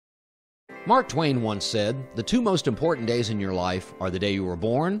Mark Twain once said, "The two most important days in your life are the day you were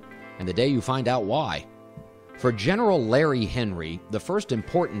born and the day you find out why." For General Larry Henry, the first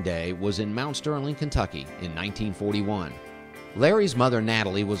important day was in Mount Sterling, Kentucky in 1941. Larry's mother,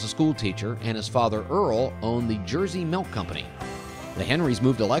 Natalie, was a school teacher, and his father, Earl, owned the Jersey Milk Company. The Henrys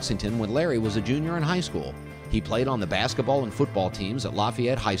moved to Lexington when Larry was a junior in high school. He played on the basketball and football teams at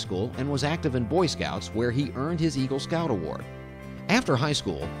Lafayette High School and was active in Boy Scouts, where he earned his Eagle Scout Award. After high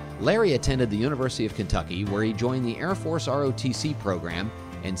school, Larry attended the University of Kentucky, where he joined the Air Force R.O.T.C program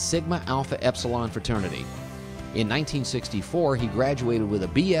and Sigma Alpha Epsilon fraternity. In 1964, he graduated with a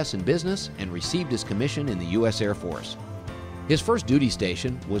B.S. in business and received his commission in the U.S. Air Force. His first duty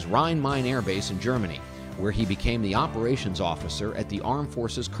station was Rhein-Main Air Base in Germany, where he became the operations officer at the Armed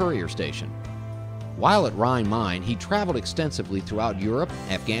Forces Courier Station. While at Rhein-Main, he traveled extensively throughout Europe,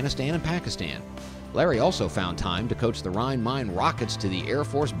 Afghanistan, and Pakistan. Larry also found time to coach the Rhein-Main Rockets to the Air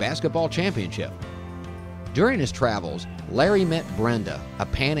Force Basketball Championship. During his travels, Larry met Brenda, a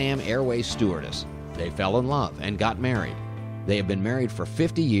Pan Am Airways stewardess. They fell in love and got married. They have been married for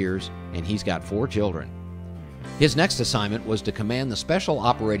 50 years, and he's got 4 children. His next assignment was to command the Special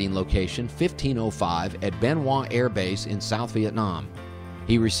Operating Location 1505 at Ben Hoa Air Base in South Vietnam.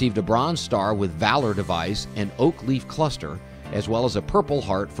 He received a Bronze Star with Valor Device and Oak Leaf Cluster, as well as a Purple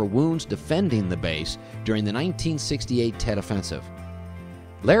Heart for wounds defending the base during the 1968 Tet Offensive.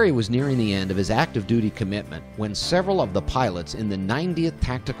 Larry was nearing the end of his active duty commitment when several of the pilots in the 90th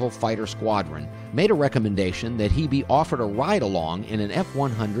Tactical Fighter Squadron made a recommendation that he be offered a ride-along in an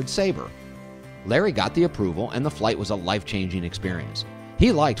F-100 Sabre. Larry got the approval, and the flight was a life-changing experience.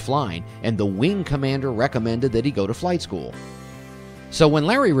 He liked flying, and the wing commander recommended that he go to flight school. So when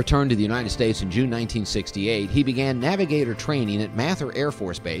Larry returned to the United States in June 1968, he began navigator training at Mather Air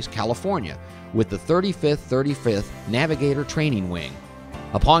Force Base, California, with the 35th Navigator Training Wing.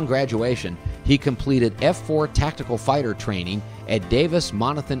 Upon graduation, he completed F-4 tactical fighter training at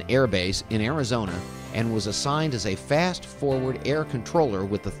Davis-Monthan Air Base in Arizona and was assigned as a fast-forward air controller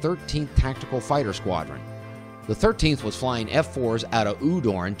with the 13th Tactical Fighter Squadron. The 13th was flying F-4s out of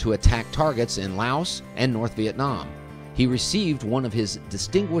Udorn to attack targets in Laos and North Vietnam. He received one of his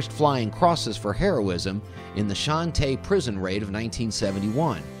Distinguished Flying Crosses for heroism in the Shan Tay prison raid of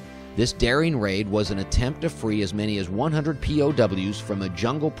 1971. This daring raid was an attempt to free as many as 100 POWs from a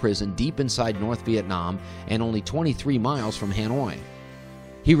jungle prison deep inside North Vietnam and only 23 miles from Hanoi.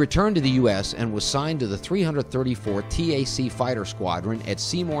 He returned to the U.S. and was signed to the 334th TAC Fighter Squadron at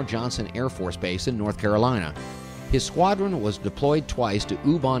Seymour Johnson Air Force Base in North Carolina. His squadron was deployed twice to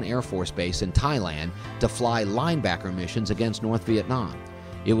Ubon Air Force Base in Thailand to fly linebacker missions against North Vietnam.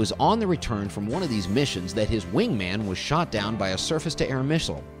 It was on the return from one of these missions that his wingman was shot down by a surface-to-air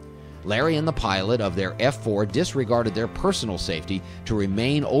missile. Larry and the pilot of their F-4 disregarded their personal safety to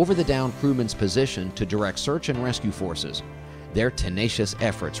remain over the downed crewman's position to direct search and rescue forces. Their tenacious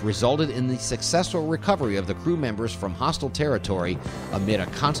efforts resulted in the successful recovery of the crew members from hostile territory amid a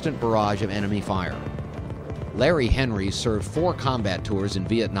constant barrage of enemy fire. Larry Henry served 4 combat tours in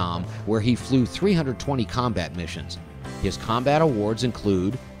Vietnam, where he flew 320 combat missions. His combat awards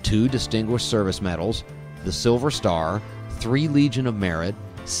include 2 Distinguished Service Medals, the Silver Star, 3 Legion of Merit,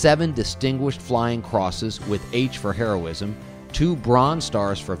 7 Distinguished Flying Crosses with H for heroism, 2 Bronze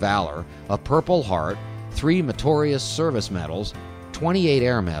Stars for valor, a Purple Heart, 3 Meritorious Service Medals, 28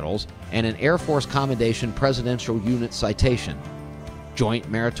 Air Medals, and an Air Force Commendation Presidential Unit Citation. Joint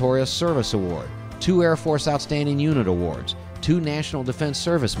Meritorious Service Award, 2 Air Force Outstanding Unit Awards, 2 National Defense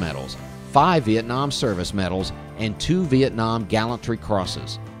Service Medals, 5 Vietnam Service Medals, and 2 Vietnam Gallantry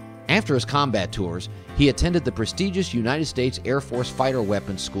Crosses. After his combat tours, he attended the prestigious United States Air Force Fighter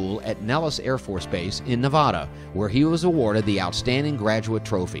Weapons School at Nellis Air Force Base in Nevada, where he was awarded the Outstanding Graduate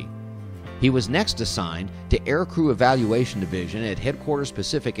Trophy. He was next assigned to Aircrew Evaluation Division at Headquarters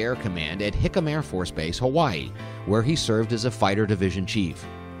Pacific Air Command at Hickam Air Force Base, Hawaii, where he served as a Fighter Division Chief.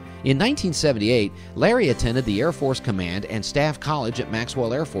 In 1978, Larry attended the Air Force Command and Staff College at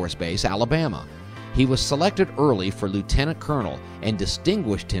Maxwell Air Force Base, Alabama. He was selected early for Lieutenant Colonel and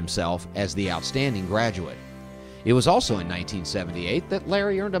distinguished himself as the outstanding graduate. It was also in 1978 that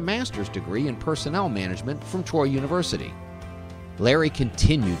Larry earned a master's degree in personnel management from Troy University. Larry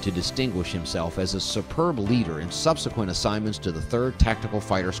continued to distinguish himself as a superb leader in subsequent assignments to the 3rd Tactical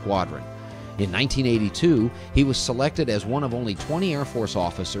Fighter Squadron. In 1982, he was selected as one of only 20 Air Force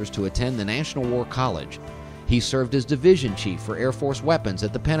officers to attend the National War College. He served as Division Chief for Air Force Weapons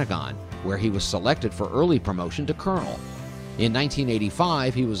at the Pentagon, where he was selected for early promotion to Colonel. In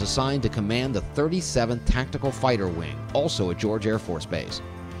 1985, he was assigned to command the 37th Tactical Fighter Wing, also at George Air Force Base.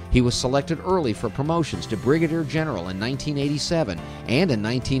 He was selected early for promotions to Brigadier General in 1987, and in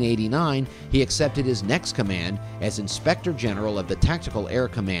 1989 he accepted his next command as Inspector General of the Tactical Air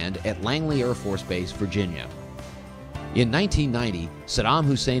Command at Langley Air Force Base, Virginia. In 1990, Saddam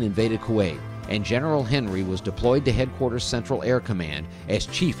Hussein invaded Kuwait, and General Henry was deployed to Headquarters Central Air Command as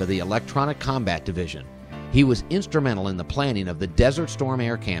Chief of the Electronic Combat Division. He was instrumental in the planning of the Desert Storm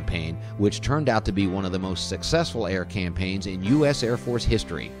Air Campaign, which turned out to be one of the most successful air campaigns in U.S. Air Force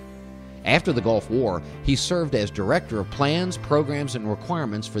history. After the Gulf War, he served as Director of Plans, Programs, and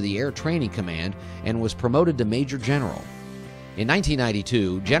Requirements for the Air Training Command and was promoted to Major General. In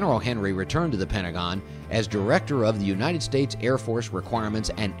 1992, General Henry returned to the Pentagon as Director of the United States Air Force Requirements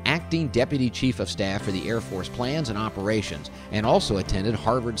and Acting Deputy Chief of Staff for the Air Force Plans and Operations, and also attended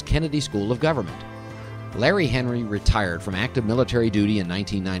Harvard's Kennedy School of Government. Larry Henry retired from active military duty in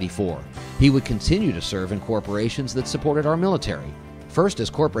 1994. He would continue to serve in corporations that supported our military, first as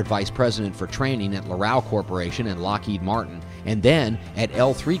Corporate Vice President for Training at Loral Corporation and Lockheed Martin, and then at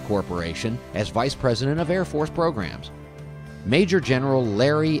L3 Corporation as Vice President of Air Force Programs. Major General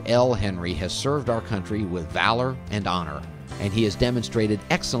Larry L. Henry has served our country with valor and honor, and he has demonstrated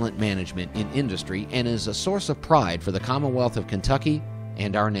excellent management in industry and is a source of pride for the Commonwealth of Kentucky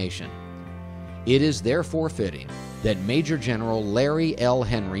and our nation. It is therefore fitting that Major General Larry L.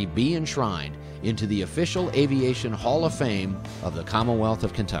 Henry be enshrined into the official Aviation Hall of Fame of the Commonwealth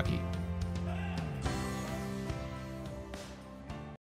of Kentucky.